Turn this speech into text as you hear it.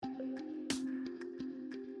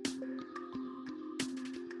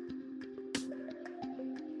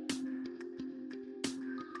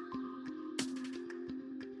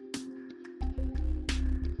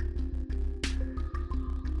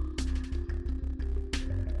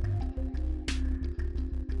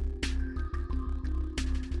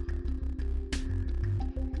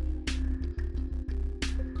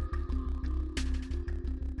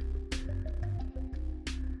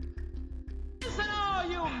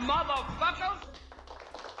motherfuckers!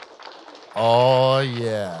 Oh,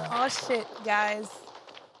 yeah. Oh shit, guys.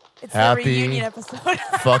 It's Happy the reunion episode.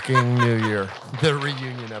 Fucking New Year. The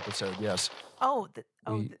reunion episode, yes.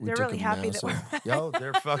 We they're took really a happy that massive- we're Yo,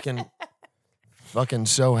 they're fucking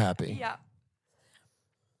so happy. Yeah.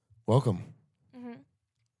 Welcome.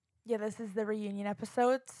 Yeah, this is the reunion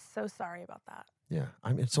episode. So sorry about that. Yeah,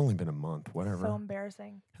 I mean, it's only been a month, whatever. So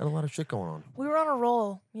embarrassing. Had a lot of shit going on. We were on a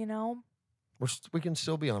roll, you know? We can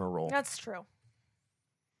still be on a roll. That's true.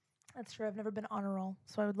 That's true. I've never been on a roll,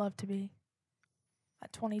 so I would love to be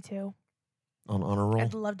at 22. On honor roll?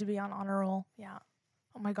 I'd love to be on honor roll. Yeah.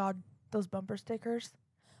 Oh my God, those bumper stickers.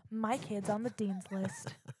 My kid's on the dean's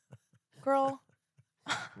list. Girl.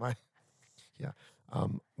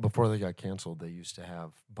 Before they got canceled, they used to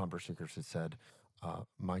have bumper stickers that said,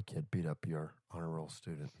 my kid beat up your honor roll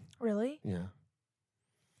student. Really? Yeah.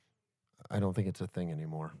 I don't think it's a thing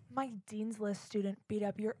anymore. My dean's list student beat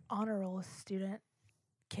up your honor roll student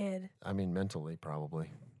kid. I mean, mentally, probably.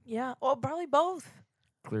 Yeah. Well, probably both.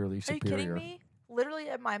 Clearly Are superior. you kidding me? Literally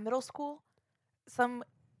at my middle school, some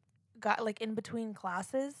guy, like in between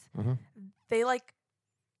classes, Mhm. they like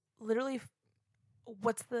literally,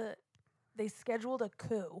 they scheduled a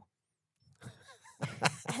coup.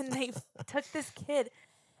 And they took this kid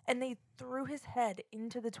and they threw his head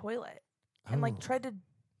into the toilet and like Oh. tried to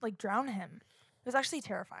like drown him. It was actually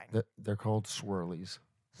terrifying. They're called swirlies.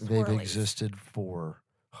 Swirlies. They've existed for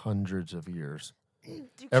hundreds of years. Do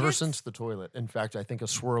Ever kids- since the toilet. In fact, I think a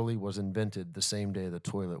swirly was invented the same day the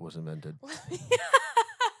toilet was invented.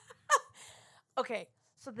 Okay,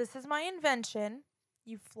 so this is my invention.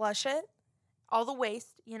 You flush it, all the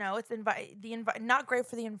waste. You know, it's not great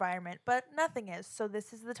for the environment, but nothing is. So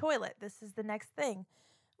this is the toilet. This is the next thing.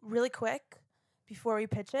 Really quick, before we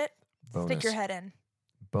pitch it, stick your Bonus. head in.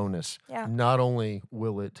 Bonus. Yeah. Not only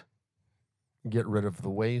will it get rid of the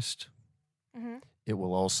waste, Mm-hmm. it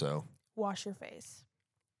will also, Wash your face.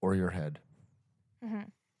 or your head, Mm-hmm.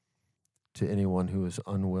 to anyone who is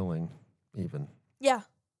unwilling, even. Yeah.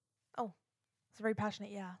 Oh, it's very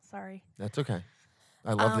passionate. Yeah. Sorry. That's okay.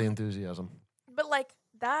 I love the Um, enthusiasm. But like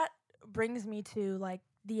that brings me to like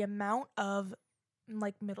the amount of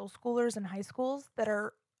like middle schoolers and high schools that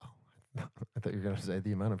are I thought you were going to say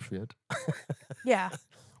the amount of shit. yeah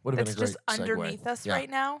Would have been that's a great just segue. underneath us Yeah. right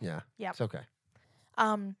now. Yeah. Yep. It's okay.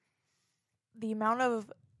 The amount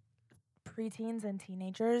of preteens and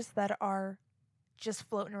teenagers that are just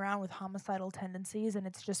floating around with homicidal tendencies and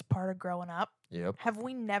it's just part of growing up. Yep. Have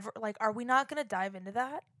we never are we not going to dive into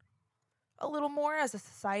that a little more as a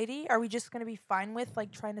society? Are we just going to be fine with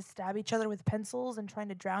like trying to stab each other with pencils and trying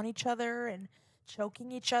to drown each other and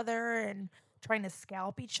choking each other and trying to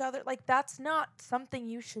scalp each other? Like that's not something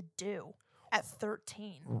you should do at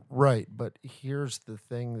 13. Right. But here's the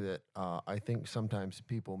thing that I think sometimes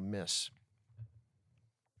people miss.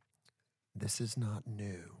 This is not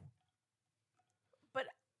new. But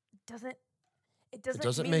doesn't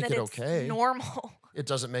doesn't mean make that it it's okay. normal. It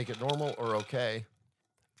doesn't make it normal or okay.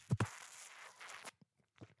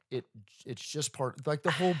 It's just part, like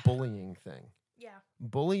the whole bullying thing. Yeah.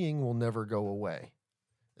 Bullying will never go away.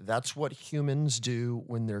 That's what humans do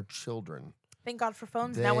when they're children. Thank God for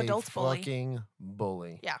phones. They Now adults bully. fucking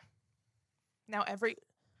bully. Yeah. Now every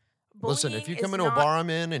Listen, if you come into a bar I'm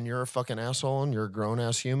in and you're a fucking asshole and you're a grown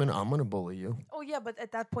ass human, I'm gonna bully you. Oh yeah, but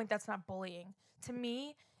at that point that's not bullying. To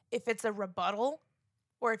me, if it's a rebuttal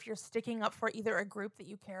or if you're sticking up for either a group that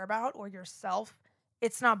you care about or yourself,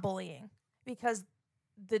 it's not bullying because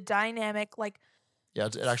the dynamic Yeah,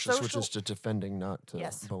 it actually Social- switches to defending, not to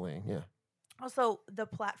Yes. bullying. Yeah. also the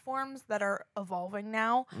platforms that are evolving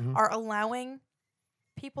now Mhm. are allowing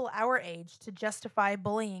people our age to justify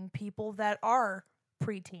bullying people that are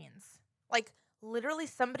preteens. Like literally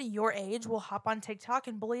somebody your age will hop on TikTok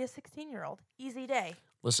and bully a 16-year-old. Easy day.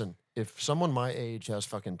 Listen, if someone my age has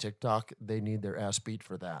fucking TikTok, they need their ass beat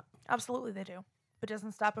for that. Absolutely they do. But it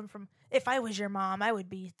doesn't stop them from if I was your mom, I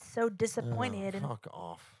would be so disappointed and Fuck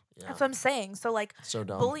off. Yeah. that's what I'm saying. So like So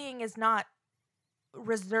dumb. bullying is not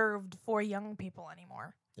reserved for young people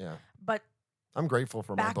anymore. Yeah. But I'm grateful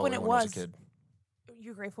for my back bully when it when I was was- a kid.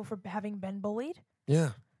 you're grateful for having been bullied?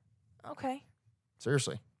 Yeah. Okay.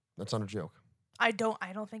 Seriously. That's not a joke. I don't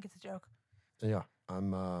think it's a joke. Yeah.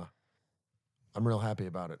 I'm real happy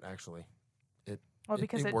about it actually. Well,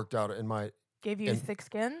 because it worked out in my gave you and- thick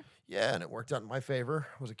skin. yeah, and it worked out in my favor.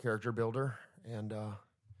 It was a character builder and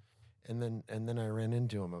then I ran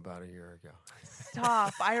into him about a year ago.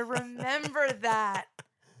 Stop. I remember that.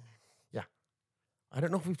 I don't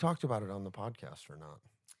know if we've talked about it on the podcast or not.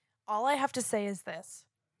 All I have to say is this.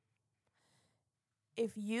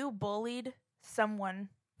 If you bullied someone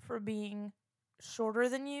for being shorter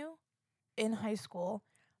than you in high school,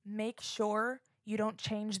 make sure you don't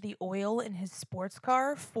change the oil in his sports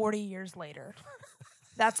car 40 years later.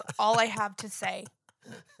 That's all I have to say.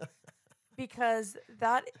 Because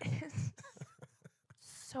that is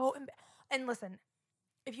so and listen,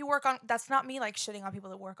 if you work on, that's not me like shitting on people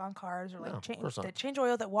that work on cars or like No, of course not. that change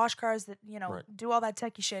oil, that wash cars, that Right. do all that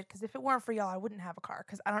techie shit. Because if it weren't for y'all, I wouldn't have a car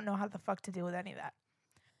because I don't know how the fuck to deal with any of that.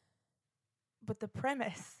 But the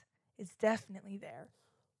premise is definitely there,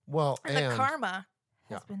 Well, and the karma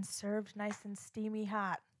has yeah. been served nice and steamy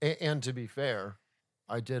hot. And to be fair,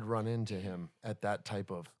 I did run into him at that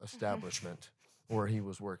type of establishment where he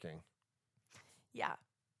was working. Yeah,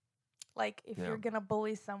 like if Yeah. you're gonna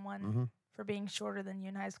bully someone Mhm. for being shorter than you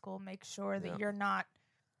in high school, make sure that Yeah. you're not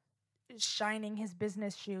shining his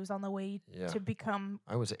business shoes on the way Yeah. to become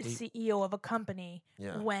I was 8. CEO of a company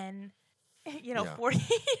Yeah. when, Yeah. 40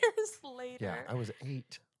 years later. Yeah, I was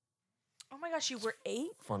 8. Oh my gosh, you were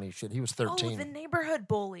 8? Funny shit. He was Oh, 13. the neighborhood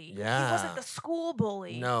bully. He Yeah. wasn't the school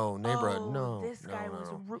bully. No, neighborhood. Oh, No. this guy no, was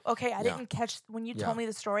no. okay. I Yeah. didn't catch when you Yeah. told me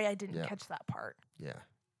the story. I didn't Yeah. catch that part. Yeah.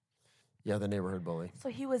 Yeah, the neighborhood bully. So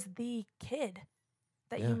he was the kid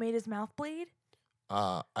that Yeah. you made his mouth bleed,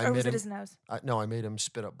 I or made was it him. his nose? No, I made him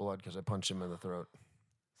spit up blood because I punched him in the throat.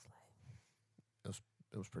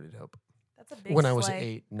 It was pretty dope. That's a big. When I was slay.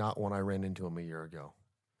 8, not when I ran into him a year ago.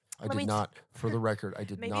 I Let me did not. For the record, I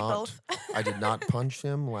did Maybe not. both. I did not punch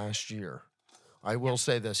him last year. I will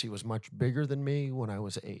say this: he was much bigger than me when I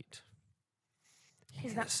was 8.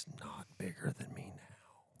 He's He's not bigger than me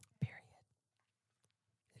now. Period.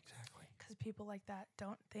 Exactly. Because people like that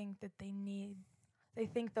don't think that they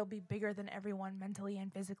think they'll be bigger than everyone mentally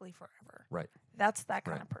and physically forever. Right. That's that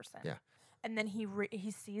kind Right. of person. Yeah. And then he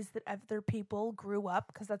sees that other people grew up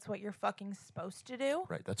because that's what you're fucking supposed to do.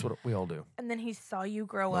 Right. That's what we all do. And then he saw you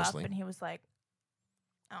grow Mostly. up and he was like,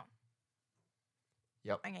 oh.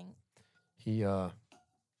 Yep. I mean, He he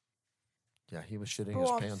was shitting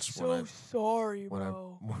his pants so sorry, when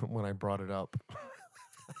bro. when I brought it up.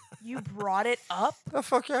 You brought it up? The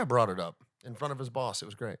fuck yeah, I brought it up in front of his boss. It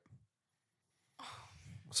was great.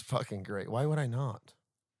 It was fucking great. Why would I not?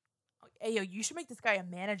 Hey, yo, you should make this guy a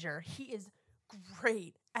manager. He is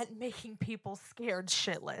great at making people scared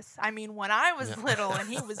shitless. I mean, when I was Yeah. little and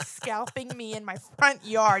he was scalping me in my front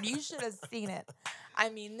yard, you should have seen it. I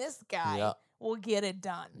mean, this guy Yeah. will get it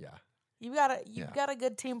done. Yeah. You've Yeah. got a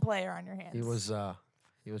good team player on your hands. He was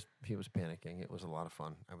panicking. It was a lot of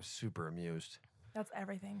fun. I was super amused. That's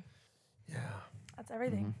everything. Yeah. That's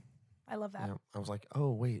everything. Mhm. I love that. Yeah. I was like,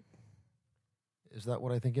 oh wait, is that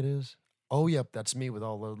what I think it is? Oh yep, that's me with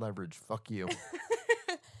all the leverage. Fuck you.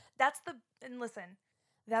 That's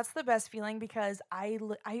the best feeling because I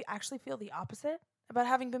actually feel the opposite about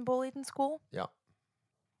having been bullied in school. Yeah.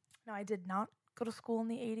 Now, I did not go to school in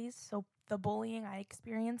the 80s, so the bullying I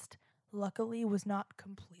experienced, luckily, was not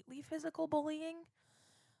completely physical bullying.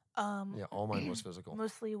 Yeah. All mine was physical.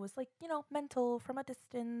 Mostly it was like, mental from a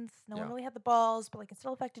distance. No one Yeah. really had the balls, but like it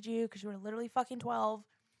still affected you because you were literally fucking 12.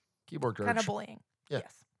 Keyboard Kind of courage. bullying. Yeah.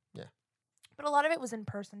 Yes. Yeah. But a lot of it was in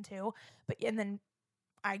person too. And then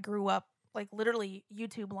I grew up, like literally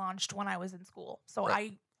YouTube launched when I was in school. So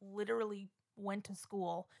Right. I literally went to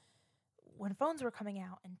school when phones were coming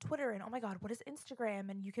out and Twitter and oh my God, what is Instagram?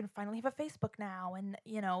 And you can finally have a Facebook now. And,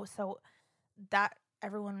 so that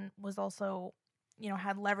everyone was also,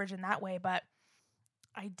 had leverage in that way. But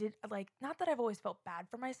I did not that I've always felt bad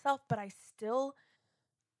for myself, but I still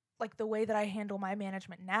like the way that I handle my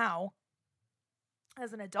management now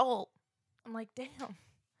as an adult. I'm like, damn,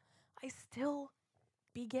 I still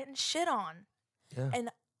be getting shit on. Yeah. And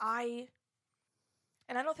I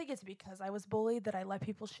don't think it's because I was bullied that I let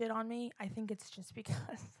people shit on me. I think it's just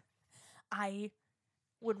because I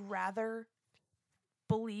would rather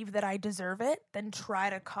believe that I deserve it than try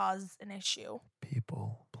to cause an issue.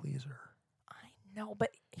 People pleaser. I know,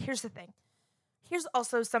 but here's the thing. Here's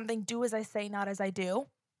also something: do as I say, not as I do.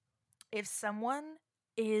 If someone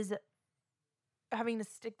is having to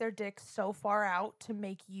stick their dick so far out to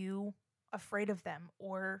make you afraid of them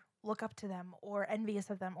or look up to them or envious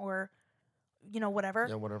of them or whatever,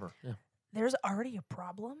 Yeah. Whatever. Yeah. there's already a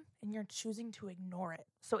problem and you're choosing to ignore it.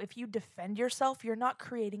 So if you defend yourself, you're not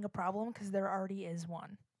creating a problem because there already is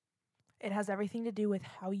one. It has everything to do with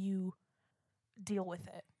how you deal with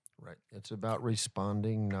it. Right. It's about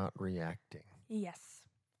responding, not reacting. Yes.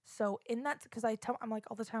 So in that, because I'm like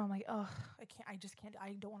all the time, I'm like, oh, I just can't,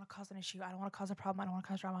 I don't want to cause an issue. I don't want to cause a problem. I don't want to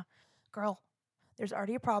cause drama. Girl, there's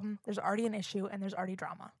already a problem. There's already an issue and there's already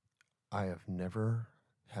drama. I have never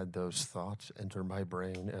had those thoughts enter my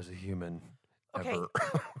brain as a human Okay, ever.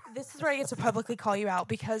 this is where I get to publicly call you out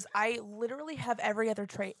because I literally have every other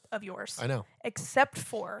trait of yours I know. except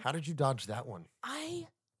for How did you dodge that one? I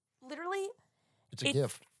literally It's a it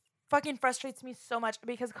gift. fucking frustrates me so much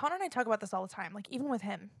because Connor and I talk about this all the time. Like even with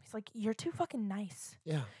him, he's like, "You're too fucking nice.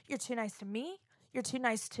 Yeah. You're too nice to me. You're too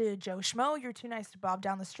nice to Joe Schmo. You're too nice to Bob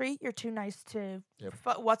down the street. You're too nice to Yep.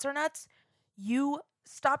 what's her nuts. You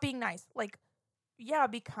stop being nice. Like, yeah,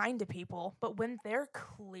 be kind to people, but when they're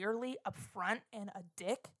clearly upfront and a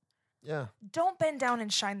dick, Yeah. don't bend down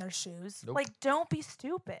and shine their shoes. Nope. Like, don't be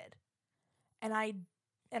stupid." And I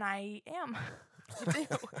am. I do.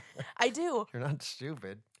 I do. You're not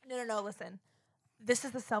stupid. No. Listen, this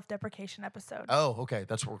is the self-deprecation episode. Oh, okay.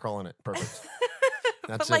 That's what we're calling it. Perfect.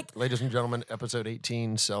 That's But, it. Ladies and gentlemen, episode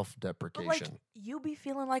 18, But self-deprecation. like, you be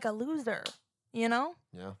feeling like a loser, you know?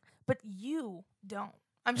 Yeah. But you don't.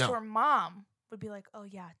 I'm No. sure mom would be like, "Oh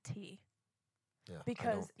yeah, T." Yeah.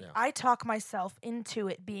 Because yeah. I talk myself into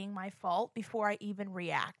it being my fault before I even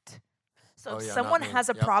react. So Oh, if yeah, not someone me. has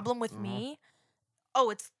a Yep. problem with Mhm. me,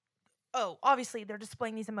 obviously they're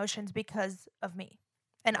displaying these emotions because of me.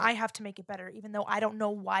 And Right. I have to make it better, even though I don't know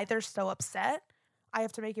why they're so upset. I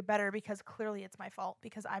have to make it better because clearly it's my fault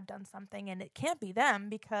because I've done something and it can't be them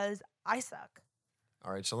because I suck.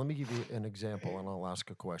 All right. So let me give you an example and I'll ask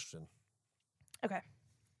a question. Okay.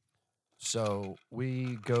 So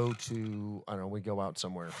we go to, I don't know, we go out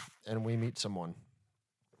somewhere and we meet someone,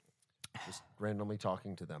 just randomly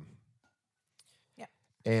talking to them. Yeah.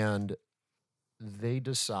 And they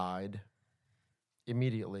decide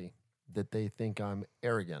immediately that they think I'm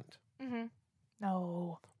arrogant Mm-hmm.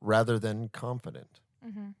 No. rather than confident,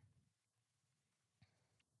 Mm-hmm.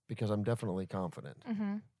 because I'm definitely confident.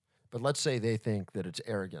 Mm-hmm. But let's say they think that it's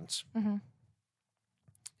arrogance. Mm-hmm.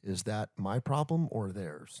 Is that my problem or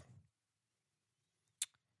theirs?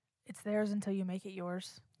 It's theirs until you make it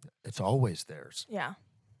yours. It's always theirs. Yeah.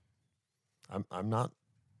 I'm not,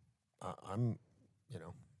 I'm, you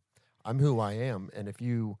know, I'm who I am. And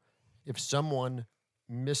if someone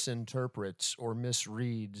misinterprets or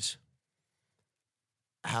misreads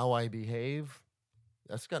how I behave,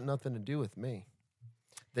 that's got nothing to do with me.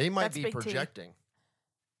 They might That's be big T. projecting.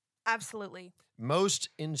 Absolutely. Most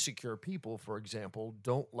insecure people, for example,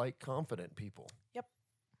 don't like confident people. Yep.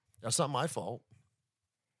 That's not my fault.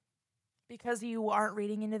 Because you aren't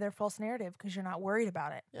reading into their false narrative because you're not worried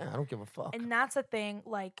about it. Yeah, I don't give a fuck. And that's a thing,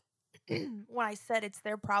 like, when I said it's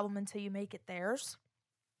their problem until you make it theirs,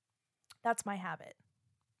 that's my habit.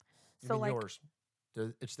 You So, mean like, yours.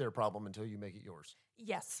 It's their problem until you make it yours.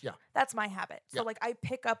 yes. Yeah. That's my habit. So, Yeah. like, I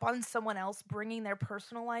pick up on someone else bringing their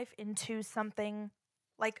personal life into something,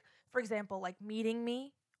 like, for example, like meeting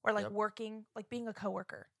me or, like, Yep. working, like, being a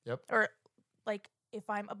coworker. Yep. Or, like, if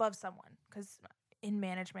I'm above someone, because in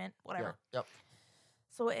management, whatever. Yeah. Yep.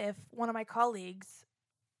 So if one of my colleagues,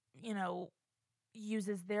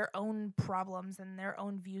 uses their own problems and their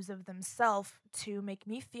own views of themselves to make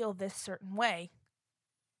me feel this certain way,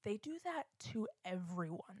 they do that to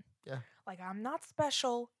everyone. Yeah. Like, I'm not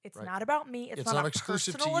special. It's Right. not about me. It's It's not a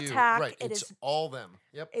exclusive to personal you. attack. Right. It It's is. all them.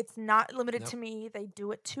 Yep. It's not limited Yep. to me. They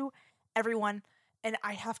do it to everyone, and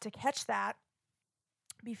I have to catch that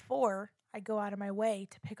before I go out of my way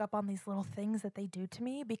to pick up on these little things that they do to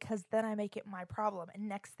me, because then I make it my problem. And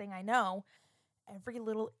next thing I know,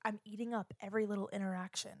 I'm eating up every little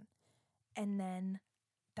interaction. And then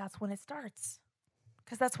that's when it starts.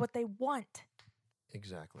 Because that's what they want.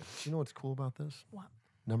 Exactly. Do you know what's cool about this? What?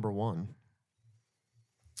 Number one,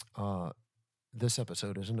 this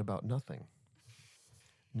episode isn't about nothing.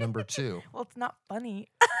 Number two, Well, it's not funny.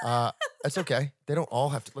 that's okay. They don't all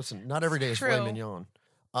have to listen. Not every day is filet True. mignon.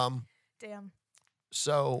 Damn.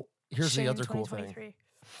 So here's Shame the other cool thing.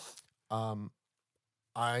 2023.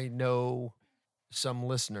 I know some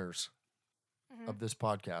listeners Mhm. of this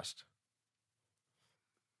podcast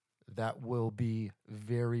that will be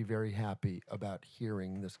very, very happy about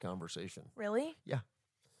hearing this conversation. Really?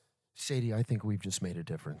 Sadie, I think we've just made a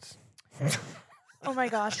difference. Oh my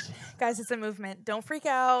gosh. Guys, it's a movement. Don't freak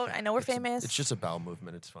out. I know we're It's famous. It's just a bowel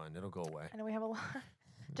movement. It's fine. It'll go away. I know we have a lot.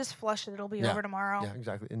 Just flush it. It'll be Yeah. over tomorrow. Yeah,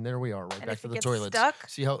 exactly. And there we are, right And back if to it the gets toilets. stuck,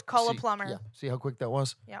 See how call a see- plumber. Yeah. See how quick that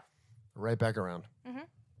was? Yeah. Right back around.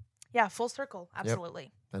 Yeah, full circle.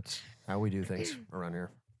 Absolutely. That's how we do things around here.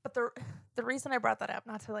 But the reason I brought that up,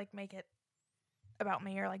 not to like make it about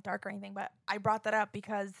me or like dark or anything, but I brought that up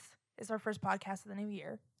because it's our first podcast of the new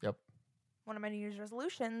year. Yep. One of my New Year's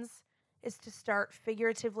resolutions is to start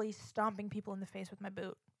figuratively stomping people in the face with my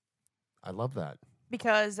boot, I love that.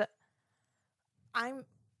 because I'm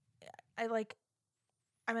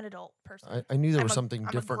an adult person. I knew there I'm was a- something I'm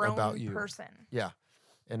a different about grown you. person. Yeah.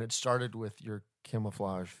 And it started with your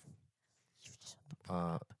camouflage You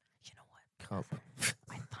know what? cup.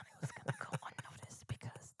 I thought it was gonna go unnoticed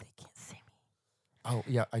because they can't see me. Oh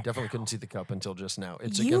yeah, I And definitely now couldn't see the cup until just now.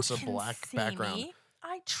 It's you against a can black see background. me.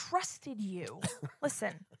 I trusted you.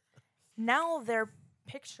 Listen, now they're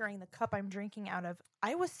picturing the cup I'm drinking out of.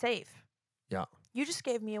 I was safe. Yeah. You just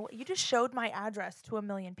gave me. You just showed my address to a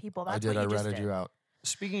million people. That's I did. What you I just ratted did. you out.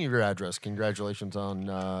 Speaking of your address, congratulations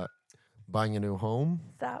on buying a new home.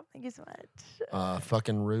 Stop. Thank you so much.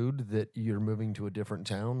 Fucking rude that you're moving to a different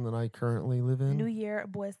town than I currently live in. New Year,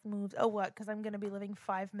 boys moves. Oh, what? Because I'm gonna be living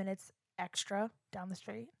 5 minutes extra down the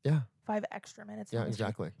street. Yeah. 5 extra minutes. Yeah, down the street.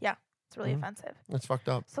 exactly. Yeah, it's really Mhm. offensive. That's fucked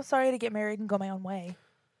up. So sorry to get married and go my own way.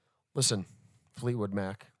 Listen, Fleetwood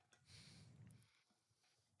Mac.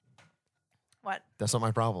 What? That's not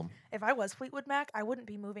my problem. If I was Fleetwood Mac, I wouldn't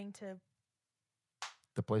be moving to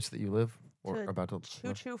The place that you live or To about to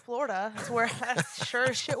Choo Choo, Florida. That's where that's sure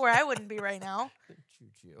as shit where I wouldn't be right now.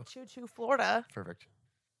 Choo-choo. Choo Choo, Florida. Perfect.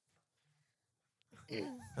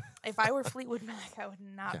 If I were Fleetwood Mac, I would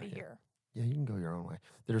not Yeah, be yeah. here. Yeah, you can go your own way.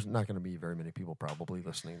 There's not going to be very many people probably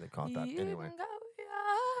listening that caught that You anyway. can go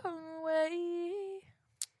your own way.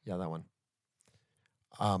 Yeah, that one.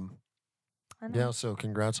 I know. Yeah, so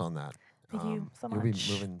congrats on that. Thank you so You'll be much.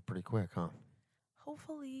 moving pretty quick, huh?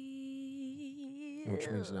 Hopefully. Which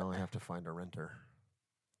means now I have to find a renter.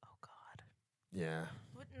 Oh God. Yeah.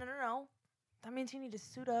 No. That means you need to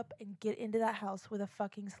suit up and get into that house with a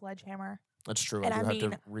fucking sledgehammer. That's true. And I do I have to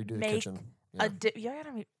mean, redo the make kitchen. Yeah.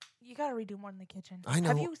 You gotta redo more than the kitchen. I know.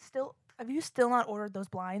 Have you still not ordered those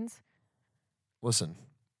blinds? Listen,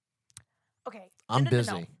 Okay. I'm No.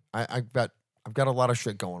 busy. I've got a lot of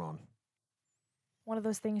shit going on. One of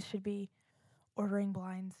those things should be ordering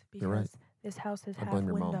blinds because You're right. this house has I half blame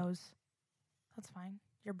your mom. windows. That's fine.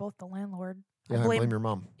 You're both the landlord. Yeah, I blame your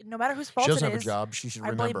mom. No matter whose She fault doesn't it have a is. job. She should I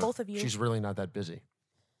remember. blame both of you. She's really not that busy.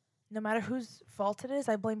 No matter whose fault it is,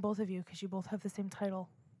 I blame both of you because you both have the same title.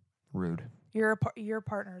 Rude. You're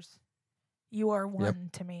partners. You are one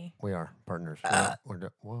to me. We are partners.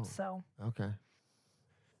 Whoa. So, Okay.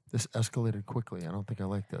 This escalated quickly. I don't think I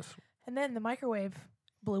like this. and then the microwave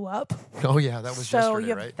blew up. Oh yeah, that was so yesterday, you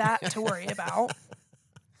have right? that to worry about.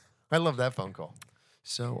 I love that phone call.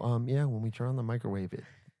 So yeah, when we turn on the microwave, it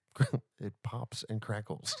pops and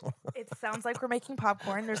crackles. It sounds like we're making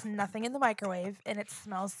popcorn. There's nothing in the microwave, and it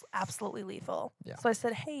smells absolutely lethal. Yeah. So I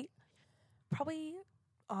said, hey, probably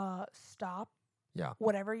stop Yeah.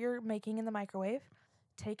 whatever you're making in the microwave,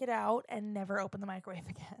 take it out, and never open the microwave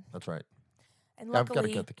again. That's right. And Yeah, I've got to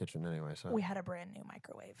luckily, get the kitchen anyway, so we had a brand new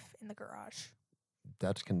microwave in the garage.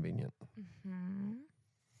 that's convenient. Hmm.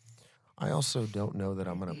 I also don't know that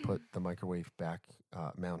I'm going to put the microwave back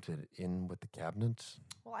mounted in with the cabinets.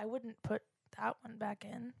 Well, I wouldn't put that one back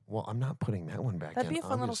in. Well, I'm not putting that one back That'd in. be a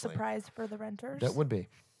fun little obviously. surprise for the renters. That would be.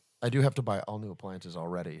 I do have to buy all new appliances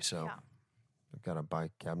already, so Yeah. I've got to buy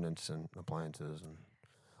cabinets and appliances, and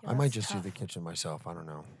Yeah, I might that's just do the tough. kitchen myself. I don't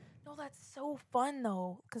know. No, that's so fun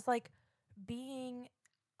though, because like being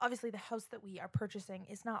obviously the house that we are purchasing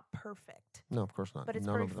is not perfect, No, of course not. but it's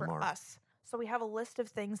None perfect of them for are. us. So we have a list of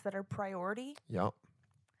things that are priority, Yep.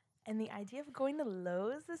 and the idea of going to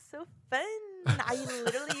Lowe's is so fun. I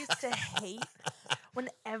literally used to hate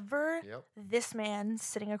whenever Yep. this man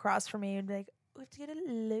sitting across from me would be like, "We have to go to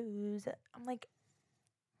Lowe's." I'm like,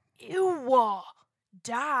 "Ew,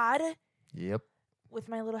 Dad." Yep. With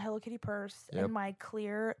my little Hello Kitty purse Yep. and my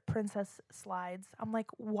clear princess slides. I'm like,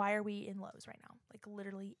 why are we in Lowe's right now? Like,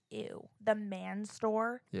 literally, ew. The man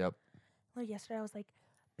store. Yep. Like, yesterday I was like,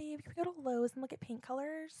 babe, can we go to Lowe's and look at paint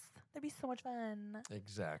colors? That'd be so much fun.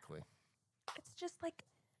 Exactly. It's just like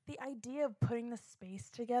the idea of putting the space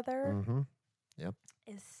together Mm-hmm.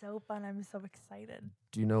 is so fun. I'm so excited.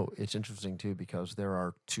 Do you know, it's interesting too because there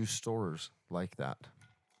are 2 stores like that.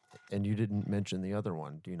 And you didn't mention the other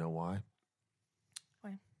one. Do you know why?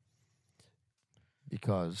 Why?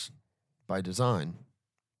 Because by design,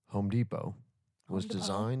 Home Depot was Home Depot.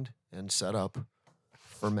 designed and set up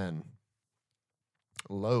for men.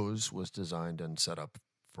 Lowe's was designed and set up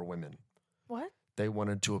for women. What? They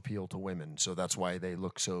wanted to appeal to women, so that's why they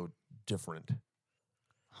look so different.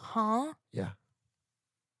 Huh? Yeah.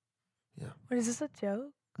 What is this, a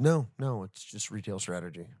joke? No, it's just retail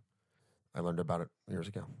strategy. I learned about it years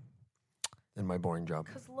ago in my boring job.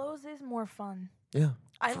 Because Lowe's is more fun. Yeah.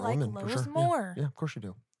 I for like women, for Lowe's sure. Yeah, more. Yeah, of course you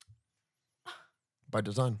do. By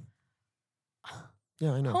design.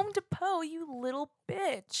 Yeah, I know. Home Depot, you little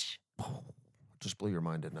bitch. Just blew your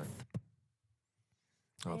mind, didn't I?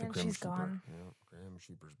 Oh, the And Grim she's Sheeper. gone. Yeah, Grim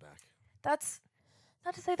Sheeper's back. That's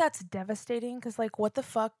not to say that's devastating, because like, what the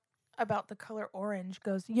fuck about the color orange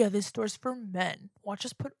goes, yeah, this store's for men. Watch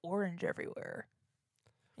us put orange everywhere.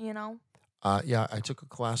 You know? Yeah, I took a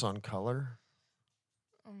class on color.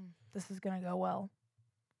 This is gonna go well.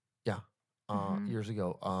 Yeah, Hmm. years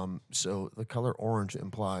ago. So the color orange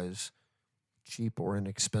implies cheap or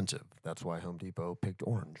inexpensive. That's why Home Depot picked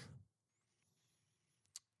orange.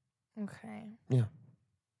 Okay. Yeah,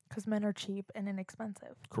 Because men are cheap and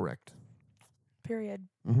inexpensive. correct. Period.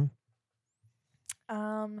 Mm-hmm.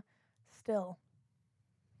 Um, still.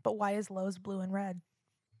 But why is Lowe's blue and red?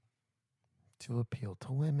 To appeal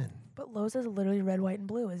to women. But Lowe's is literally red, white, and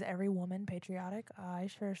blue. Is every woman patriotic? I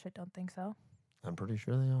sure shit don't think so. I'm pretty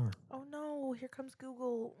sure they are. Oh no, here comes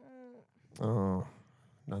Google. Oh,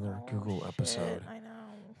 another Oh, Google shit, episode. I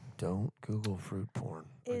know. Don't Google fruit porn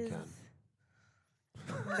Is again.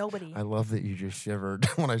 nobody, I love that you just shivered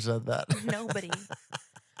when I said that. nobody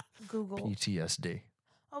Google. PTSD.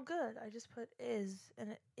 Oh, good. I just put is, and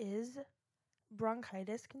it is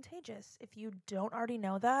bronchitis contagious. If you don't already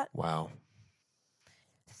know that, Wow,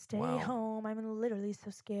 stay Wow. home. I'm literally so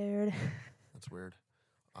scared. that's weird.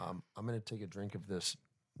 I'm going to take a drink of this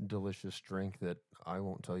delicious drink that I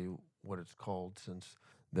won't tell you what it's called since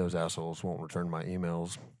those assholes won't return my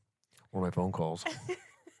emails or my phone calls.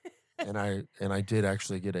 and I did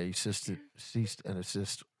actually get a ceased and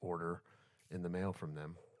assist order in the mail from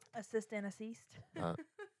them. Assist and assist.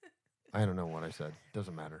 I don't know what I said.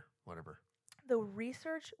 Doesn't matter. Whatever. The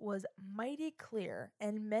research was mighty clear,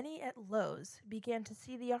 and many at Lowe's began to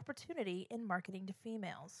see the opportunity in marketing to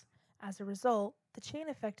females. As a result, the chain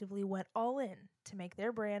effectively went all in to make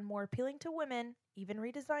their brand more appealing to women, even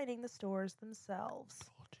redesigning the stores themselves.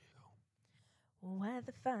 Told you. What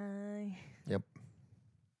the fuck? Yep.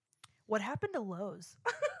 What happened to Lowe's?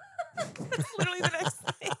 That's literally the next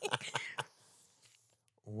thing.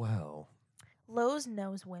 Well, Lowe's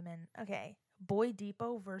knows women. Okay. Boy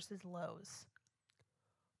Depot versus Lowe's.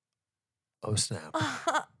 oh snap.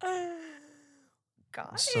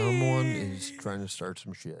 God. Someone is trying to start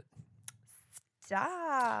some shit.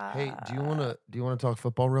 Stop. Hey, do you want to talk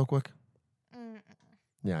football real quick? Mm.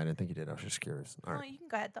 Yeah, I didn't think you did. I was just curious. All Oh, right. you can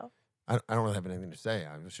go ahead though. I don't really have anything to say.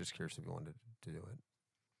 I was just curious if you wanted to do it.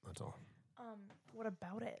 That's all. What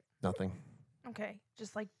about it? Nothing. Okay,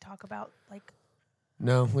 just like talk about like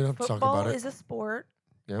No, we don't have to talk football about it. is a sport,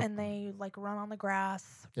 Yep. and they like run on the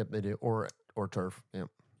grass. Yep, they do. Or turf. Yep.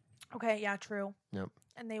 Okay, yeah, true. Yep.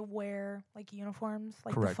 And they wear like uniforms,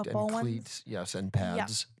 like Correct. the football and ones. cleats, yes, and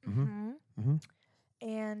pads. Mm-hmm. Mm-hmm.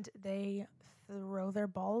 And they throw their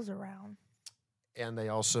balls around. And they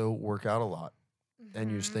also work out a lot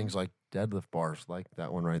and use Mhm. things like deadlift bars, like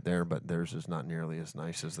that one right there, but theirs is not nearly as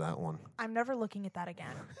nice as that one. I'm never looking at that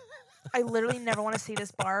again. I literally never want to see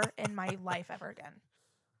this bar in my life ever again.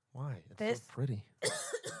 Why? It's This- so pretty.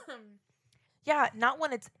 Yeah, not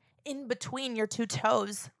when it's in between your two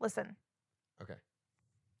toes. Listen, Okay.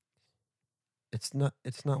 It's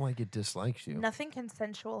not like it dislikes you. nothing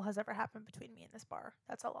consensual has ever happened between me and this bar.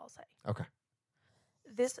 That's all I'll say. Okay.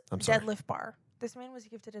 This I'm sorry. deadlift bar. This man was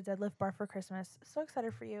gifted a deadlift bar for Christmas. So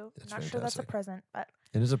excited for you. It's Not sure that's a fantastic. present, but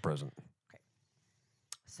It is a present.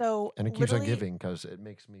 so And it keeps on literally- giving because it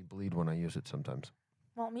makes me bleed when I use it sometimes.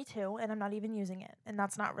 Well, me too, and I'm not even using it, and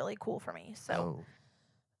that's not really cool for me. So Oh.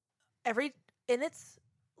 and it's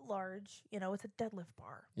large, it's a deadlift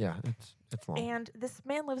bar. Yeah, it's long. And this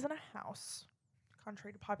man lives in a house,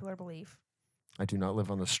 contrary to popular belief. I do not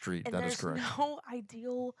live on the street. And That is there's correct. no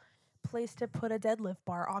ideal place to put a deadlift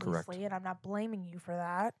bar, obviously, and I'm not blaming you for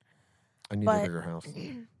that. I need a but- bigger house.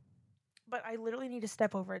 But I literally need to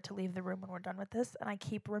step over it to leave the room when we're done with this, and I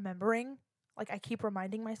keep remembering, I keep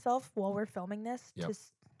reminding myself while we're filming this Yep.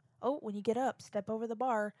 when you get up, step over the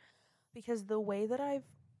bar, because the way that I've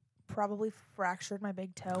probably fractured my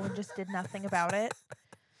big toe and just did nothing about it,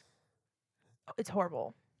 it's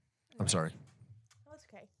horrible. I'm sorry. No, it's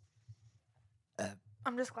okay.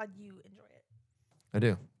 I'm just glad you enjoy it. I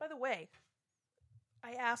do. By the way,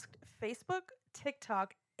 I asked Facebook,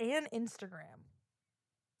 TikTok, and Instagram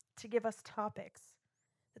to give us topics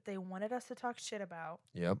that they wanted us to talk shit about.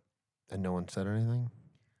 Yep. And no one said anything?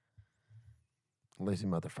 Lazy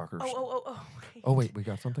motherfuckers. Oh, Oh, wait, we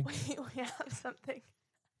got something? We have something.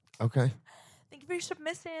 Okay. Thank you for your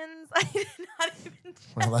submissions. I did not even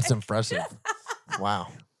Well, that's check. impressive.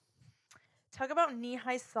 Wow. Talk about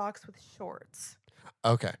knee-high socks with shorts.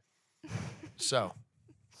 Okay. So,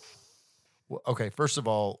 okay, first of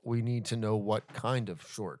all, we need to know what kind of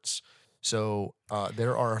shorts. So,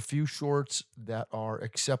 there are a few shorts that are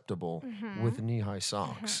acceptable with knee-high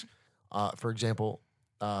socks. For example,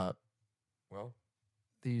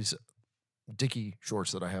 these Dickie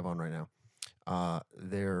shorts that I have on right now,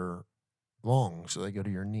 they're long, so they go to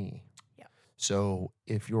your knee. Yeah. So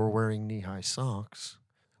if you're wearing knee-high socks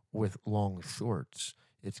with long shorts,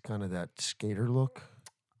 It's kind of that skater look.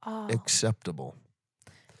 Oh, Acceptable.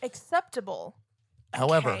 acceptable.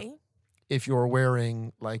 However, Okay. if you're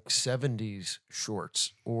wearing like 70s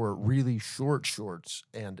shorts or really short shorts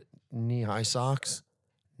and knee-high socks,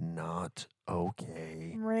 not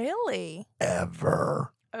okay. Really?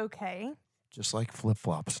 Ever. Okay. Just like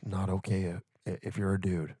flip-flops, not okay. If you're a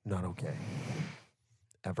dude, not okay.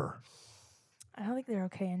 Ever. I don't think they're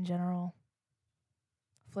okay in general.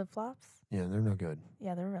 Flip flops? Yeah, they're no good.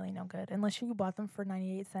 Yeah, they're really no good. Unless you bought them for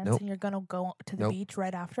 98 cents Nope. and you're going to go to the Nope. beach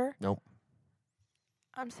right after. Nope.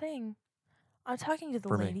 I'm talking to the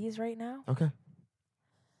For me. ladies right now. Okay.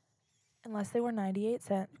 Unless they were 98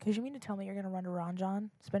 cents. Because you mean to tell me you're going to run to Ron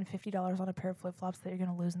John, spend $50 on a pair of flip flops that you're going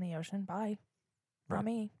to lose in the ocean? Bye. Not Right.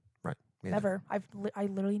 me. Me neither. Never. I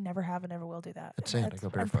literally never have and never will do that. That's And sand. I go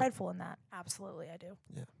I'm barefoot. prideful in that. Absolutely, I do.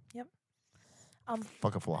 Yeah. Yep.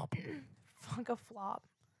 Fuck a flop. Fuck a flop.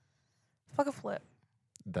 Fuck a flip.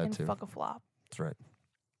 That and too. fuck a flop. That's right.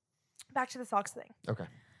 Back to the socks thing. Okay.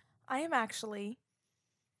 I am actually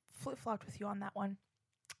flip-flopped with you on that one.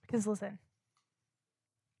 Because listen,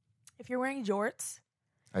 if you're wearing jorts,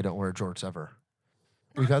 I don't wear jorts ever.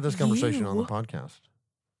 Not We've had this conversation on the you. podcast.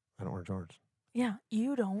 I don't wear jorts. yeah,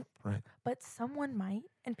 you don't. Right. But someone might,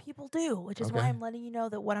 and people do, which is Okay. why I'm letting you know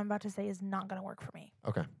that what I'm about to say is not going to work for me.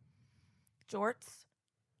 Okay. Jorts,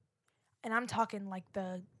 and I'm talking like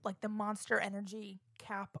the Monster Energy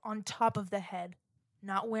cap on top of the head,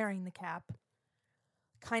 not wearing the cap,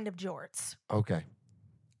 kind of jorts. Okay.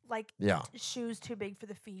 Like Yeah. shoes too big for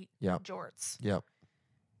the feet, Yep. jorts. Yep.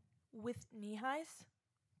 With knee highs,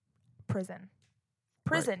 prison.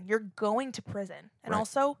 Prison. You're going to prison, and Right.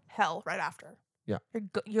 also hell right after. Yeah.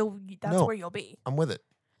 That's No. where you'll be. I'm with it.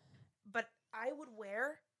 But I would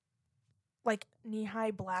wear like knee-high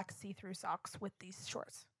black see-through socks with these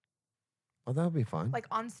shorts, Oh, that would be fine. like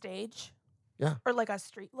on stage. Yeah. Or like a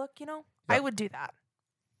street look, you know. Yeah. I would do that.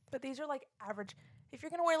 But these are like average. If you're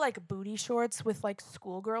gonna wear like booty shorts with like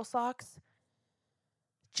schoolgirl socks,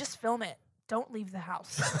 just film it. Don't leave the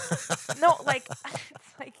house. No, like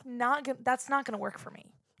it's like that's not gonna work for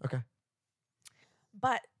me. Okay.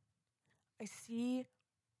 But I see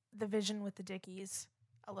the vision with the Dickies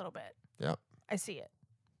a little bit. Yep. I see it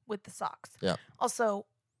with the socks. Yep. Also,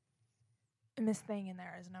 Miss Thing in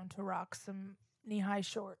there is known to rock some knee-high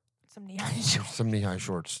shorts. Some knee-high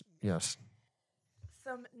shorts. Yes.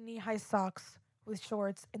 Some knee-high socks with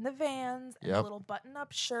shorts in the Vans and a Yep. little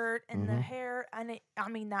button-up shirt and the Mhm. hair, and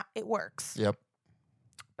it works. Yep.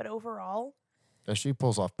 But overall, Yeah, she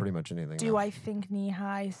pulls off pretty much anything. do I think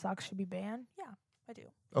knee-high socks should be banned? Yeah, I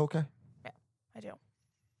do. Okay. I do.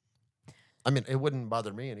 I mean, it wouldn't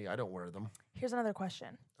bother me any. I don't wear them. Here's another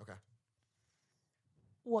question. Okay.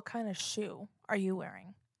 What kind of shoe are you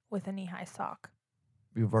wearing with a knee-high sock?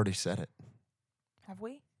 You've already said it. Have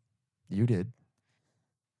we? You did.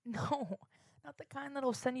 No, not the kind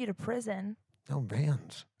that'll send you to prison. No,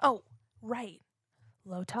 Vans. Oh, right.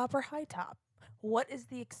 Low top or high top? What is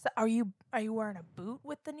the are you wearing a boot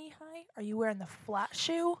with the knee high? Are you wearing the flat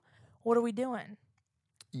shoe? What are we doing?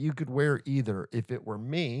 You could wear either. If it were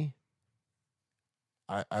me,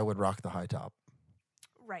 I would rock the high top.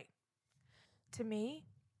 Right. To me,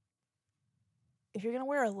 if you're going to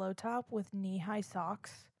wear a low top with knee-high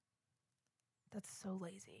socks, that's so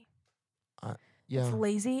lazy. Yeah. It's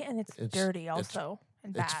lazy and it's It's- dirty also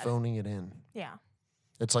and It's bad. phoning it in. Yeah.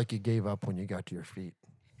 It's like you gave up when you got to your feet.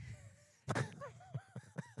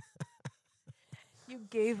 You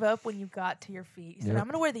gave up when you got to your feet. You said, Yep. I'm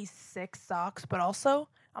going to wear these 6 socks, but also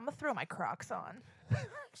I'm going to throw my Crocs on.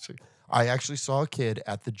 See, I actually saw a kid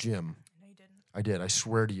at the gym. No, you didn't. I did. I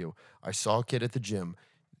swear to you. I saw a kid at the gym.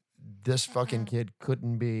 This fucking kid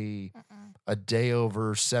couldn't be a day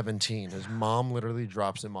over 17. His mom literally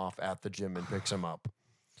drops him off at the gym and picks him up.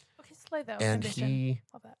 Okay, slay though. And Ambition. he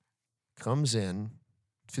Love that. comes in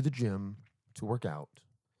to the gym to work out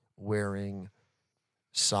wearing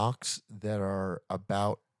socks that are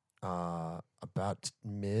about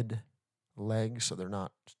mid leg, so they're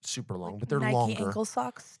not super long, Like but they're Nike longer. ankle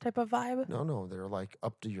socks type of vibe. No, they're like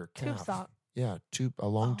up to your calf. Tube sock. Yeah, a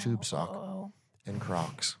long tube sock Oh. and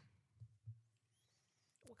Crocs.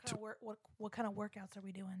 What kind of workouts are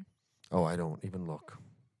we doing? Oh, I don't even look.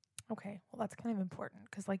 Okay, well that's kind of important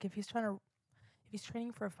because like if he's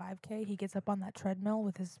training for a 5K, he gets up on that treadmill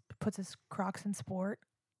with puts his Crocs in sport.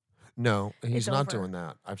 No, he's It's not over. doing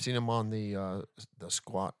that. I've seen him on the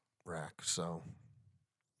squat rack. So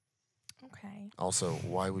Okay. also,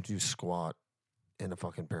 why would you squat in a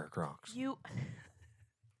fucking pair of Crocs? You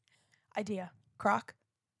idea. Croc.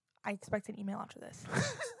 I expect an email after this.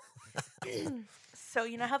 So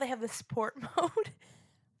you know how they have the sport mode?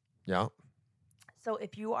 Yeah. So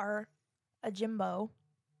if you are a Jimbo,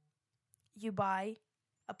 you buy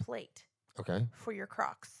a plate Okay. for your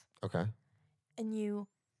Crocs, Okay. and you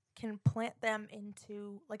can plant them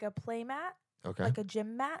into like a play mat, Okay. like a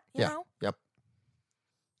gym mat, you Yeah. know? Yep.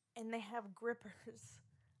 And they have grippers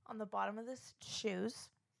on the bottom of the shoes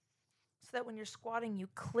so that when you're squatting, you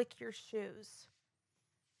click your shoes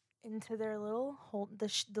into their little the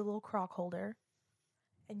little Croc holder,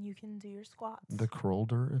 and you can do your squats. The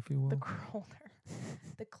crolder, if you will. The holder,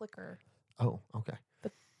 the clicker. Oh, okay.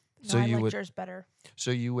 No, So I you like would- yours better.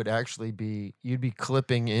 So you would actually you'd be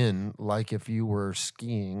clipping in like if you were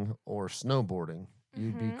skiing or snowboarding.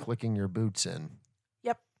 You'd be Mhm. clicking your boots in.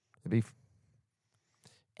 Yep. It'd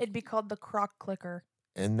It'd be called the Croc clicker.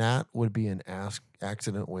 and that would be an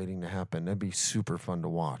accident waiting to happen. That'd be super fun to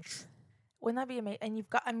watch. Wouldn't that be amazing? And you've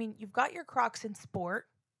got your Crocs in sport,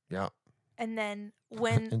 Yeah. and then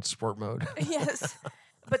when In sport mode. yes,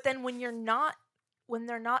 but then when they're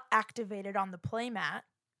not activated on the play mat,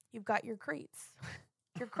 you've got your cleats,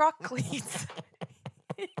 your Croc cleats.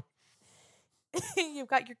 You've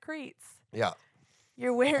got your cleats. Yeah.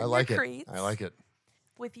 You're wearing I like your it. cleats I like it.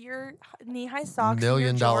 with your knee-high socks. and $1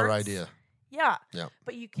 your million jorts. idea. Yeah. Yeah.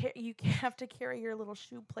 But you have to carry your little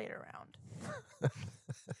shoe plate around.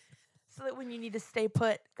 So that when you need to stay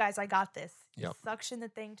put, guys, I got this. You Yep. suction the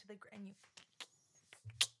thing to the and you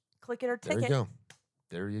click it or There tick you it. go.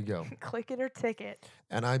 There you go. Click it or tick it.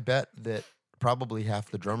 And I bet that probably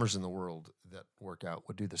half the drummers in the world that work out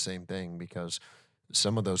would do the same thing because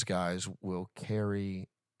some of those guys will carry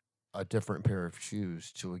a different pair of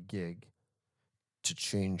shoes to a gig to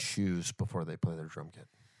change shoes before they play their drum kit.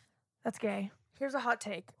 That's gay. Here's a hot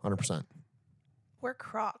take. 100%. Wear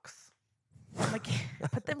Crocs. Like,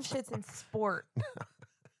 put them shits in sport.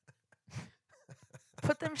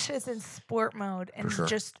 Put them shits in sport mode and sure.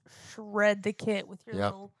 just shred the kit with your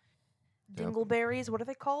Yep. little Yep. dingleberries. What are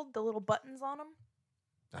they called? The little buttons on them?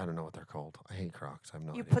 I don't know what they're called. I hate Crocs. I have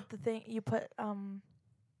no You idea. put the thing,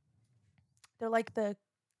 they're like the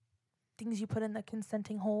things you put in the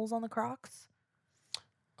consenting holes on the Crocs.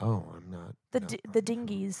 Oh, I'm not. The no, the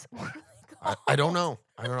dingies. What are they called? I don't know.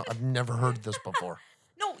 I don't know. I've never heard this before.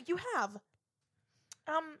 No, you have.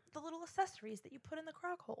 The little accessories that you put in the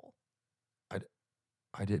Croc hole.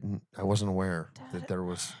 I wasn't aware Dad. that there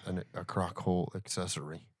was a Croc hole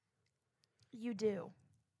accessory. You do.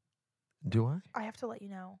 Do I? I have to let you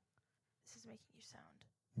know. This is making you sound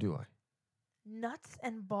Do I? nuts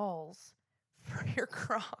and balls for your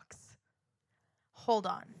Crocs. Hold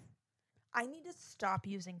on. I need to stop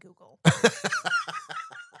using Google.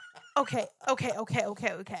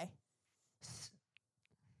 Okay.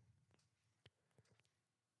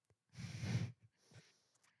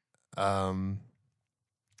 Um,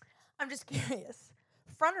 I'm just curious.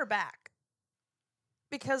 Front or back?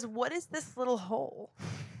 Because what is this little hole?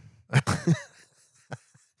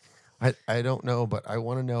 I don't know, but I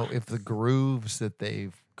want to know if the grooves that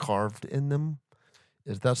they've carved in them,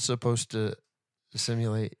 is that supposed to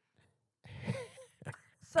simulate?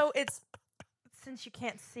 So it's, since you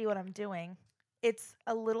can't see what I'm doing, it's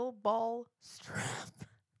a little ball strap.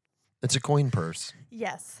 It's a coin purse.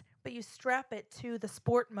 Yes, but you strap it to the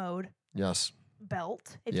sport mode Yes.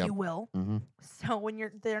 belt, if Yep. you will. Mm-hmm. So when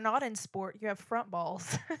they're not in sport, you have front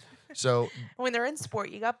balls. So When they're in sport,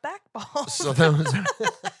 you got back balls. so those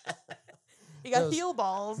you got those- heel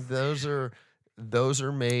balls. those are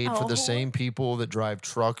made for Oh. the same people that drive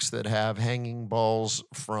trucks that have hanging balls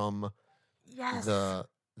from Yes. the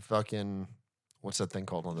fucking what's that thing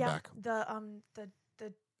called on the back?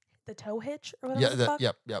 The tow hitch or whatever. the fuck?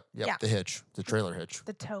 Yep. Yeah. The hitch, the trailer hitch.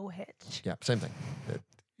 The tow hitch. Yeah, same thing.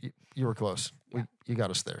 You were close. Yeah. You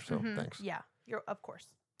got us there, so Mhm, thanks. Yeah, you're of course.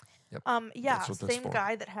 Yep, Yeah, that's what that's same for.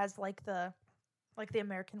 guy that has like the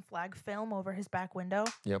American flag film over his back window.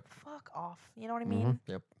 Yep. Fuck off. You know what I Mhm, mean?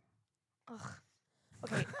 Yep. Ugh.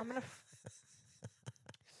 Okay, I'm gonna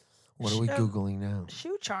What are we Sh- googling now?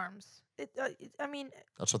 shoe charms. I mean,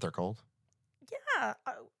 That's what they're called. yeah.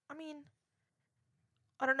 I mean,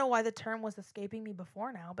 I don't know why the term was escaping me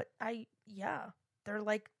before now, but they're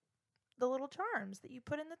like the little charms that you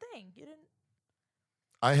put in the thing. You didn't?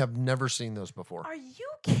 I have never seen those before. Are you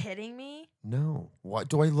kidding me? No. What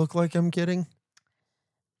do I look like? I'm kidding.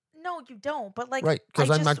 No, you don't. But like, Right,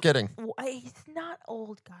 because I I'm not just- kidding. He's not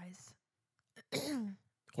old, guys.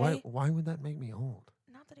 Why? Okay? Why would that make me old?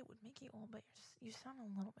 Not that it would make you old, but you sound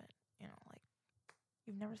a little bit, like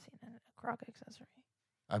you've never seen a Croc accessory.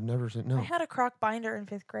 I've never seen. I No, had a Croc binder in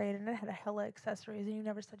 5th grade, and it had a hella accessories, and you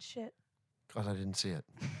never said shit. because I didn't see it.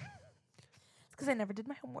 It's because I never did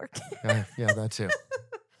my homework. Yeah, that too.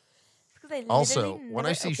 It's 'cause I Also, literally when I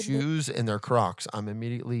never see opened it. shoes and they're Crocs, I'm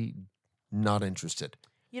immediately Not interested.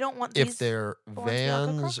 You don't want If these they're Balenciaga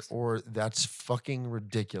Vans Crocs? or that's fucking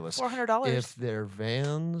ridiculous. $400. If they're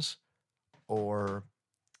Vans or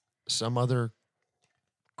some other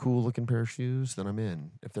cool looking pair of shoes, then I'm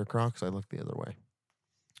in. If they're Crocs, I look the other way.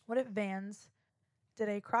 What if Vans did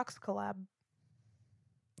a Crocs collab?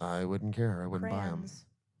 I wouldn't care. I wouldn't buy them.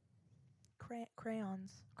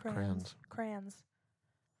 Crayons.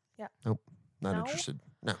 Not No? interested.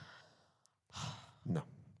 No. No.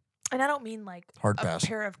 And I don't mean like Hard a pass.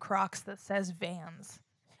 pair of Crocs that says Vans.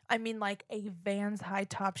 I mean like a Vans high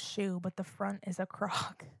top shoe, but the front is a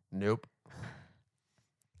Croc. Nope.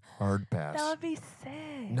 Hard pass. That would be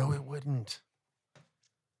sick. No, it wouldn't.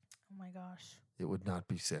 Oh my gosh. It would not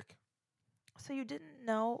be sick. So you didn't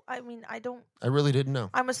know? I mean, I really didn't know.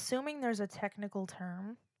 I'm assuming there's a technical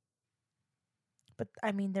term. But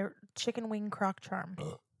I mean, they're chicken wing Croc charm.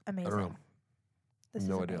 Amazing. I don't know. This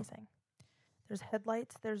No is idea. amazing. There's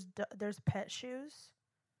headlights. There's pet shoes.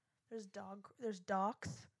 There's docks.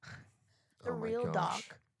 The Oh my real gosh.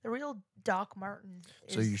 Doc. The real Doc Martin.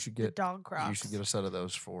 So is you should the get dog Crocs. You should get a set of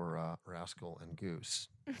those for Rascal and Goose.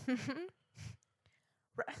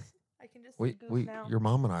 I can just see Goose now. Your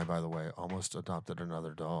mom and I, by the way, almost adopted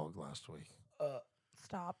another dog last week.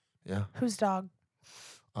 Stop. Yeah. Whose dog?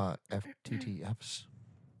 FTTFs.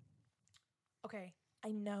 Okay, I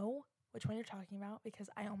know which one you're talking about because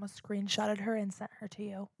I almost screenshotted her and sent her to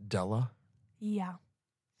you. Della, Yeah.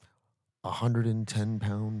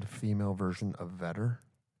 110-pound female version of Vetter.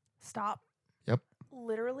 Stop. Yep.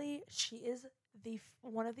 Literally, she is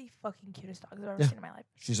one of the fucking cutest dogs I've ever Yeah. seen in my life.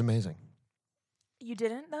 She's amazing. You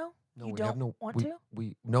didn't though? No, You we don't have no. want we, to?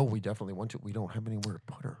 We definitely want to. We don't have anywhere to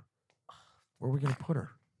put her. Where are we gonna put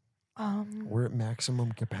her? We're at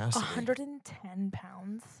maximum capacity. 110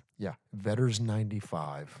 pounds. Yeah, Vetter's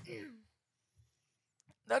 95.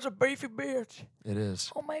 That's a beefy bitch. It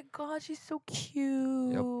is. Oh my god, she's so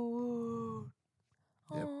cute. Yep.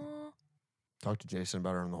 Aw, Talked to Jason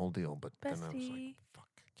about her and the whole deal, but then I was bestie. like, fuck.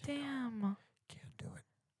 Damn. Can't do it.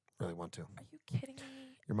 Really want to. Are you kidding me?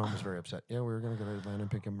 Your mom was very upset. Yeah, we were gonna go to Atlanta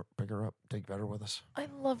and pick her up, take Vetter with us. I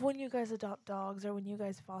love when you guys adopt dogs or when you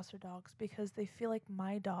guys foster dogs because they feel like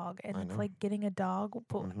my dog and I it's know. like getting a dog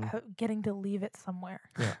but getting to leave it somewhere.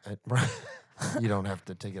 Yeah, right. You don't have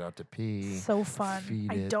to take it out to pee. So fun.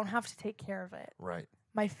 feed I it. don't have to take care of it. Right.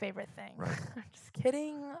 My favorite thing. Right. I'm just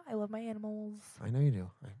kidding. I love my animals. I know you do.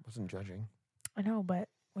 I wasn't judging. I know, but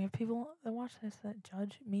we have people that watch this that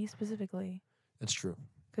judge me specifically It's true.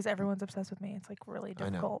 because everyone's obsessed with me. It's like really I know.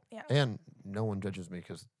 difficult. Yeah. And no one judges me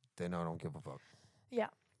because they know I don't give a fuck.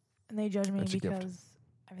 And they judge me That's a gift. because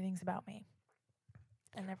everything's about me.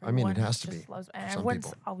 And I everyone mean, it has to just be loves me. for And some everyone's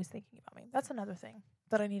people. always thinking about me. That's another thing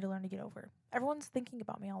that I need to learn to get over. Everyone's thinking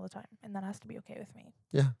about me all the time, and that has to be okay with me.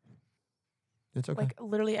 It's okay. Like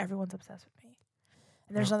literally everyone's obsessed with me.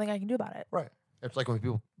 And there's nothing I can do about it. Right. It's like when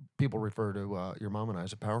people refer to your mom and I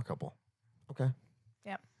as a power couple. Okay.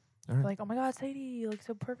 Yep. All right. Like, oh my god, Sadie, you look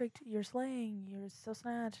so perfect. You're slaying. You're so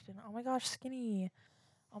snatched. And oh my gosh, skinny.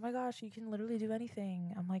 Oh my gosh, you can literally do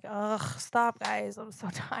anything. I'm like, ugh, stop, guys. I'm so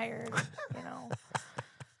tired. You know.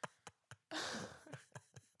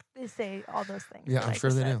 They say all those things. Yeah, that I'm I sure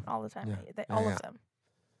just they said do. all the time. Yeah. All Yeah. of them.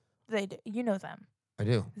 They do. You know them. I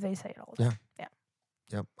do. They say it all the time.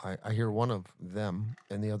 Yep. I hear one of them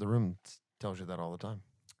in the other room tells you that all the time.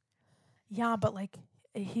 Yeah, but like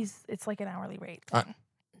it's like an hourly rate I-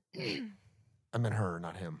 thing. I meant her,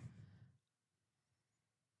 not him.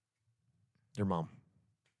 Your mom.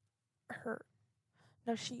 Her.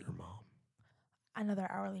 No, she Your mom. another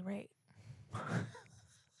hourly rate.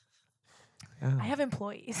 Yeah. I have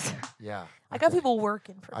employees. Yeah. I got people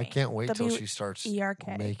working for me. I can't wait till W- she starts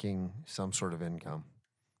ERK. making some sort of income.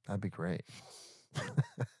 That'd be great.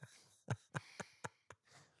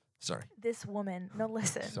 Sorry. This woman, no,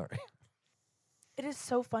 listen. Sorry. It is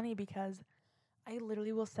so funny because I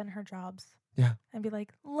literally will send her jobs. Yeah. And be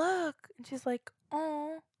like, look. And she's like,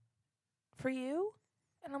 oh, for you?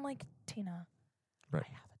 And I'm like, Tina, Right.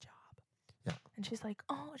 I have a job. Yeah. And she's like,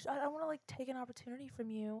 oh, I want to like take an opportunity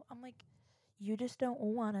from you. I'm like, you just don't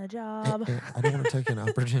want a job. I don't want to take an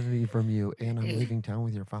opportunity from you, and I'm leaving town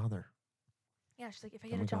with your father. Yeah, she's like, if I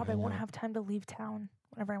Let get a me go job, I hang won't out. have time to leave town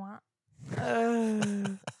whenever I want.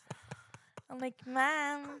 I'm like,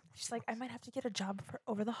 Mom. She's like, I might have to get a job for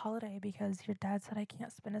over the holiday because your dad said I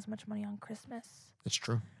can't spend as much money on Christmas. It's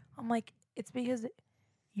true. I'm like, it's because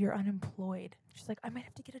you're unemployed. She's like, I might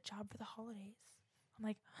have to get a job for the holidays. I'm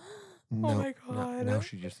like, No, oh my no, god. now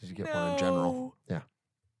she just needs to get one in general. No. Yeah.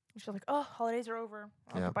 And she's like, oh, holidays are over.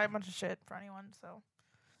 I don't have Yep. to buy a bunch of shit for anyone, so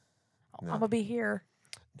No. I'm gonna be here.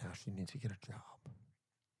 Now she needs to get a job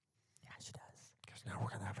Yeah, she does. because 'Cause now we're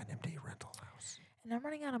gonna have an empty rental house. And I'm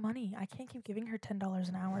running out of money. I can't keep giving her $10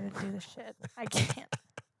 an hour to do this shit. I can't.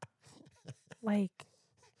 Like,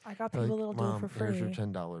 I got Like, people that'll do it Mom, for free. here's your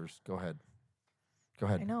 $10. Go ahead. Go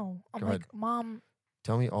I ahead. know. I'm Go like, ahead. Mom.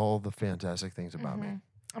 Tell me all the fantastic things about me.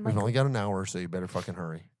 I'm We've like, only got an hour, so you better fucking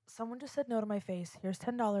hurry. someone just said no to my face. Here's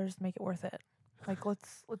 $10. Make it worth it. Like,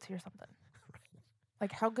 let's hear something.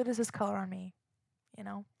 Like, how good is this color on me? You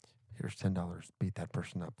know? Here's $10. Beat that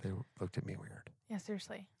person up. They looked at me weird. Yeah,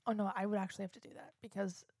 seriously. Oh no, I would actually have to do that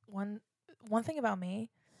because one thing about me,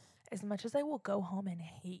 as much as I will go home and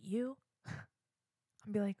hate you,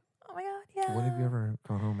 I'll be like, oh my god, yeah. When have you ever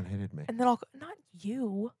gone home and hated me? And then I'll go, not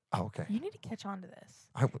you. Oh, okay. You need to catch on to this.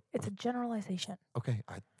 It's a generalization. Okay.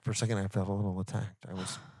 For a second, I felt a little attacked. I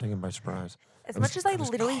was taken by surprise. As much as I was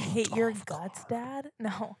literally cold hate your off guts, guard. Dad.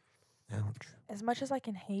 No. Ouch. As much as I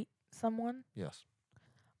can hate someone, Yes.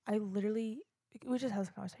 I literally, we just had this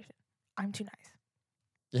conversation. I'm too nice.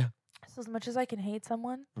 Yeah. So as much as I can hate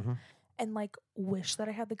someone Mhm. and like wish that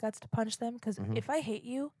I had the guts to punch them, because Mhm. if I hate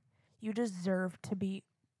you, you deserve to be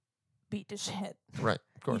beat to shit. Right.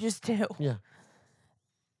 Of You course. just do. Yeah.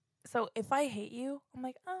 So if I hate you, I'm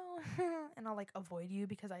like, oh, and I'll like avoid you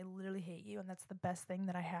because I literally hate you and that's the best thing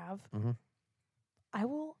that I have. Mhm. I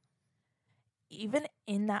will, even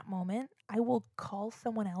in that moment, I will call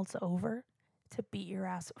someone else over to beat your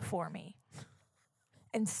ass for me.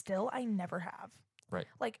 And still, I never have. Right.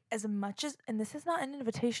 Like, as much as, and this is not an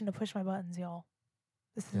invitation to push my buttons, y'all.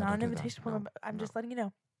 This is Yeah, not don't an do that. invitation to push No, my buttons. I'm no. just letting you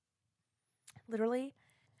know. Literally,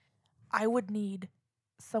 I would need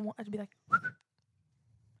someone to be like,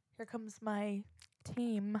 here comes my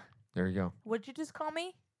team. There you go. What'd you just call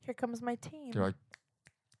me? Here comes my team. You're like,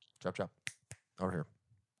 chop, chop. Over here.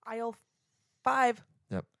 Aisle 5.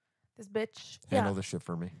 Yep. This bitch. Handle this shit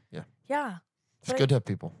for me. Yeah. Yeah. It's But good to have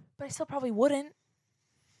people. But I still probably wouldn't.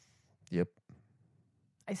 Yep.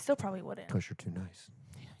 I still probably wouldn't. Because you're too nice.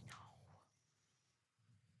 Yeah, I know.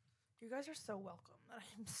 You guys are so welcome that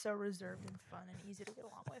I'm so reserved and fun and easy to get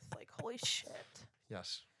along with. Like, holy shit.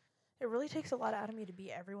 Yes. It really takes a lot out of me to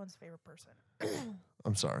be everyone's favorite person.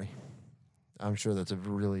 I'm sorry. I'm sure that's a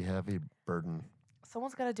really heavy burden.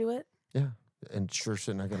 Someone's got to do it. Yeah. And sure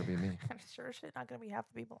shit not going to be me. I'm sure shit not going to be half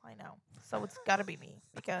the people I know. So it's got to be me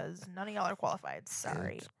because none of y'all are qualified.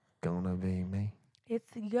 Sorry. It's gonna be me.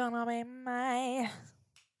 It's gonna be May.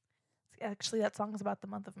 Actually, that song's about the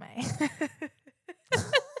month of May.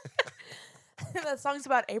 That song's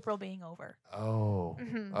about April being over. Oh.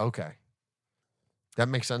 Mhm. Okay. That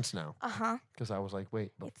makes sense now. Uh-huh. Because I was like,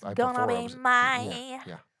 wait. It's gonna be May.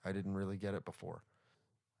 Yeah. I didn't really get it before.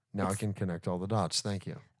 Now I can connect all the dots. Thank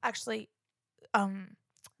you. Actually,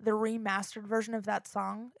 the remastered version of that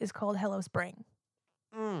song is called Hello Spring.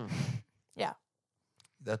 Yeah.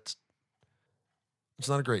 It's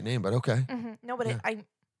not a great name, but okay. No, but Yeah.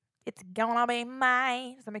 it's gonna be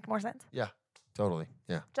May. Does that make more sense? Yeah. Totally.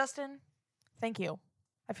 Yeah. Justin, thank you.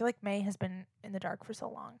 I feel like May has been in the dark for so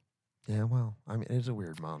long. Yeah, well, I mean, it is a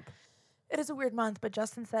weird month. It is a weird month, but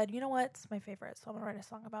Justin said, you know what? It's my favorite, so I'm going to write a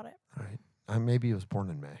song about it. All right. Maybe he was born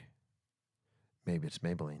in May. Maybe it's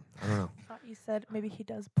Maybelline. I don't know. I thought you said maybe he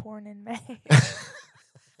does porn in May.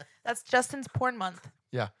 That's Justin's porn month.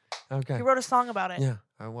 Okay. He wrote a song about it. Yeah.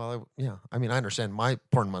 Yeah. I mean, I understand my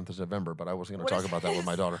porn month is November, but I wasn't going What to talk is about that with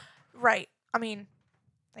my his? daughter. Right. I mean,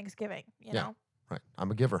 Thanksgiving, you Yeah. know? Right.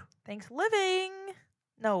 I'm a giver. Thanks living.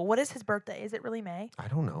 No, what is his birthday? Is it really May? I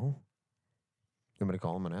don't know. You want me to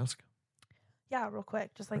call him and ask? Yeah, real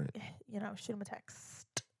quick. Just like, Right. shoot him a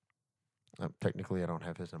text. Technically, I don't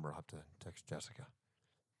have his number. I'll have to text Jessica.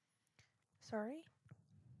 Sorry?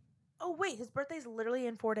 Oh, wait. His birthday's literally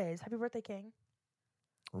in 4 days. Happy birthday, King.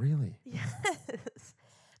 Really? Yes.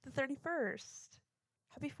 The 31st.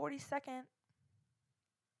 Happy 42nd.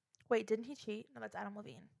 Wait, didn't he cheat? No, that's Adam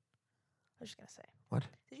Levine. I was just going to say. What?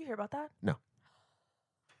 Did you hear about that? No.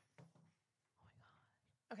 Oh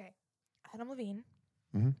my god. Okay. Adam Levine.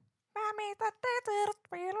 Mhm.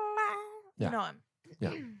 You Yeah. know him.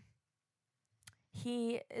 Yeah.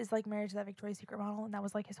 He is like married to that Victoria's Secret model, and that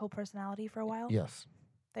was like his whole personality for a while. Yes.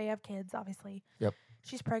 They have kids, obviously. Yep.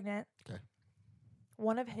 She's pregnant. Okay.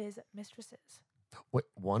 One of his mistresses Wait,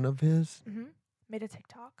 one of his? made a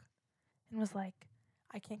TikTok and was like,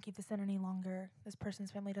 I can't keep this in any longer. This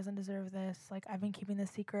person's family doesn't deserve this. Like, I've been keeping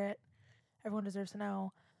this secret. Everyone deserves to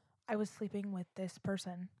know. I was sleeping with this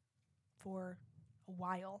person for a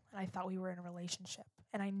while, and I thought we were in a relationship.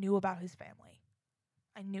 And I knew about his family.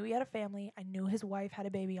 I knew he had a family. I knew his wife had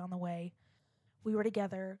a baby on the way. We were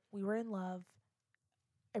together. We were in love.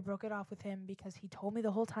 I broke it off with him because he told me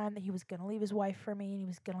the whole time that he was going to leave his wife for me and he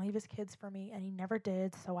was going to leave his kids for me, and he never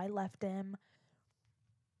did, so I left him.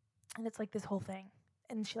 And it's like this whole thing.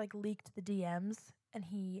 And she like leaked the DMs, and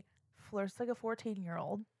he flirts like a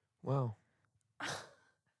 14-year-old. Wow.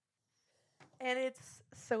 And it's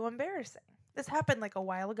so embarrassing. This happened like a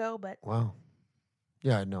while ago, but Wow.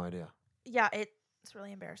 Yeah, I had no idea. yeah, it's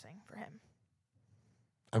really embarrassing for him.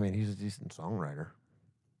 I mean, he's a decent songwriter.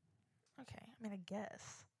 Okay, I mean, I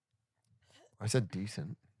guess. I said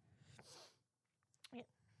decent. Yeah.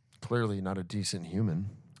 Clearly not a decent human.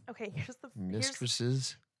 Okay,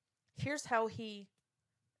 Mistresses. here's how he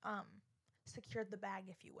secured the bag,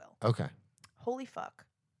 if you will. Okay. Holy fuck.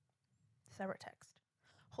 Separate text.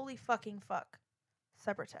 Holy fucking fuck.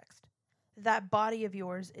 Separate text. That body of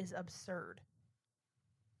yours is absurd.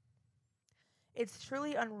 It's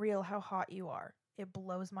truly unreal how hot you are. It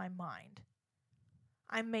blows my mind.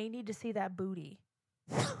 I may need to see that booty.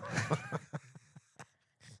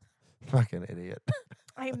 Fucking idiot.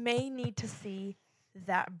 I may need to see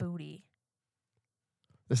that booty.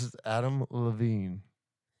 This is Adam Levine.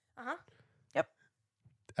 Uh-huh. Yep.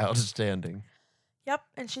 Outstanding. Yep.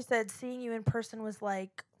 And she said, seeing you in person was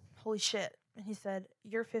like, holy shit. And he said,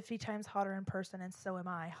 you're 50 times hotter in person, and so am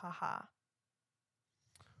I. Haha.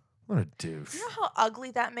 What a douche. You know how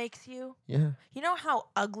ugly that makes you? Yeah. You know how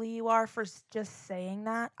ugly you are for just saying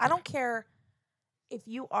that? I don't care if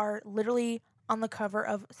you are literally on the cover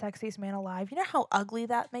of Sexiest Man Alive. You know how ugly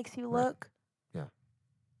that makes you Right. look? Yeah.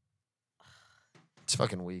 It's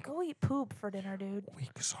fucking weak. Go eat poop for dinner, dude.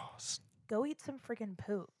 Weak sauce. Go eat some freaking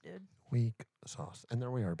poop, dude. Weak sauce. And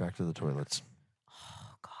there we are, back to the toilets.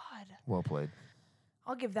 Oh, God. Well played.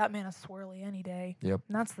 I'll give that man a swirly any day. Yep.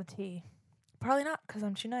 And that's the tea. Probably not because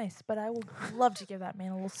I'm too nice, but I will love to give that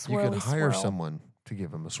man a little You swirly could hire swirl. someone to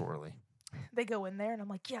give him a swirly. They go in there and I'm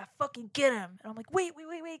like, yeah, fucking get him. And I'm like, wait,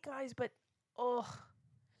 guys, but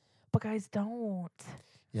guys, don't.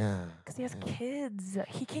 Yeah. Because he has yeah. kids.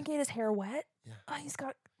 He can't get his hair wet. Yeah. He's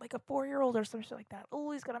got like a 4-year-old or some shit like that.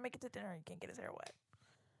 Oh, he's got to make it to dinner. He can't get his hair wet.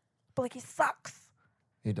 But like, he sucks.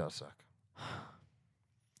 He does suck.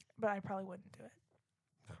 But I probably wouldn't do it.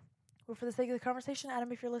 No. But for the sake of the conversation,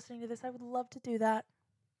 Adam, if you're listening to this, I would love to do that.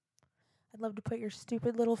 I'd love to put your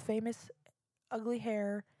stupid little famous ugly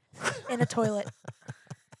hair in a toilet.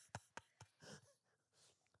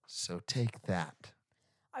 So take that.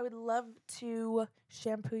 I would love to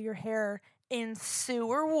shampoo your hair in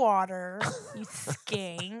sewer water, you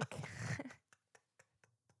skank.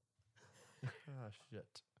 Oh, shit.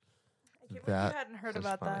 I can't believe That you hadn't heard was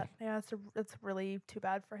about funny. that. Yeah, it's really too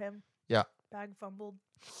bad for him. Yeah. Bag fumbled.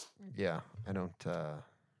 Yeah. I don't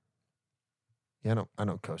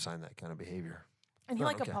co-sign that kind of behavior. And he Oh,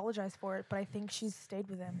 like okay. apologized for it, but I think she's stayed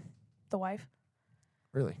with him. The wife.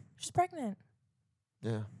 Really? She's pregnant.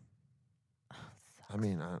 Yeah. I Sucks.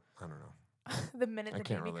 mean, I don't know. The minute I the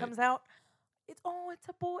can't baby relate. comes out, it's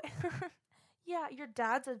a boy. Yeah, your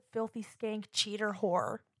dad's a filthy skank cheater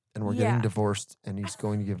whore. And we're Yeah. getting divorced, and he's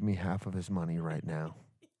going to give me half of his money right now.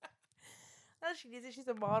 No, she needs it. She's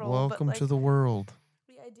a model. Welcome but, like, to the world.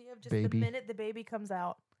 the idea of just baby. the minute the baby comes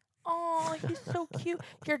out. Oh, he's so cute.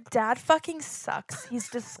 Your dad fucking sucks. He's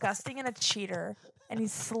disgusting and a cheater. And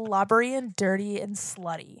he's slobbery and dirty and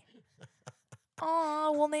slutty.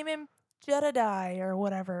 Oh, we'll name him Jedediah or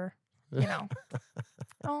whatever. You know.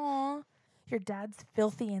 Oh, your dad's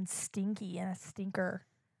filthy and stinky and a stinker.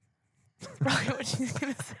 That's probably what she's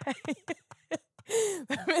going to say.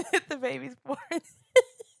 The minute the baby's born.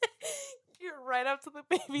 You're right up to the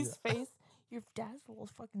baby's face. Your dad's a little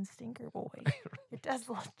fucking stinker boy. Your dad's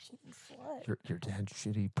a little cheating slut. Your dad's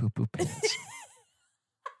shitty poo-poo pants.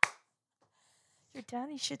 Your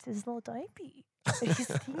daddy shits his little diaper. He's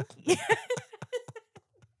stinky.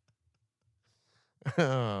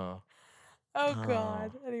 Oh. Oh,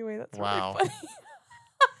 God. Anyway, that's Wow. really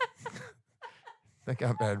funny. That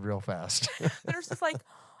got bad real fast. The nurse is like,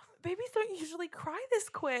 babies don't usually cry this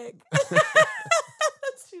quick.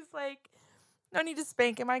 She's like, no need to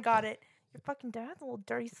spank him. I got it. Your fucking dad's a little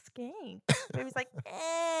dirty skank. Baby's like,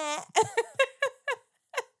 eh.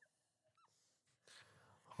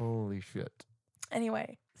 Holy shit.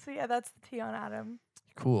 Anyway, so yeah, that's the tea on Adam.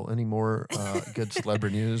 Cool. Any more good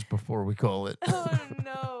celebrity news before we call it? Oh,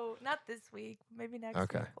 no. Not this week. Maybe next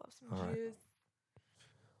Okay. week. We'll have some All right. juice.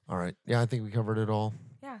 All right. Yeah, I think we covered it all.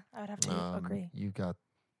 Yeah, I would have to agree. You got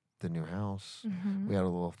the new house. Mm-hmm. We had a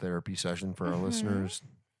little therapy session for our Mhm. listeners.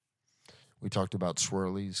 We talked about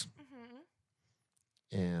swirlies,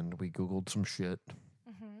 Mm-hmm. and we Googled some shit.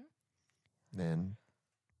 Mm-hmm. Then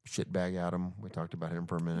shitbag Adam, we talked about him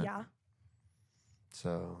for a minute. Yeah,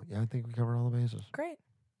 So, yeah, I think we covered all the bases. great.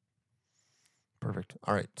 Perfect.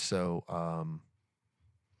 All right. So,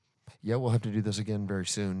 Yeah, we'll have to do this again very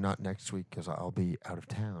soon. Not next week because I'll be out of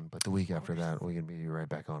town, but the week Of after course. that, we're going to be right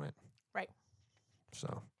back on it. Right.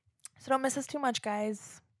 So, So don't miss us too much,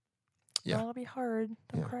 guys. Yeah. Well, it'll be hard.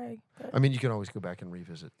 Don't Yeah. cry. But I mean, you can always go back and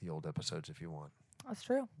revisit the old episodes if you want. that's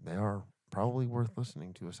true. They are probably worth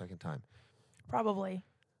listening to a second time. Probably.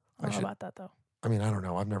 I don't know about that, though. I mean, I don't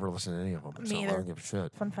know. I've never listened to any of them. Me so I either. don't give a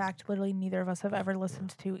shit. Fun fact, literally neither of us have ever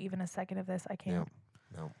listened to even a second of this. I can't.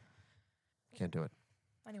 No. Can't do it.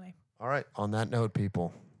 Anyway. All right. On that note,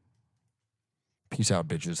 people, peace out,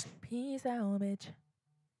 bitches. Peace out, bitch.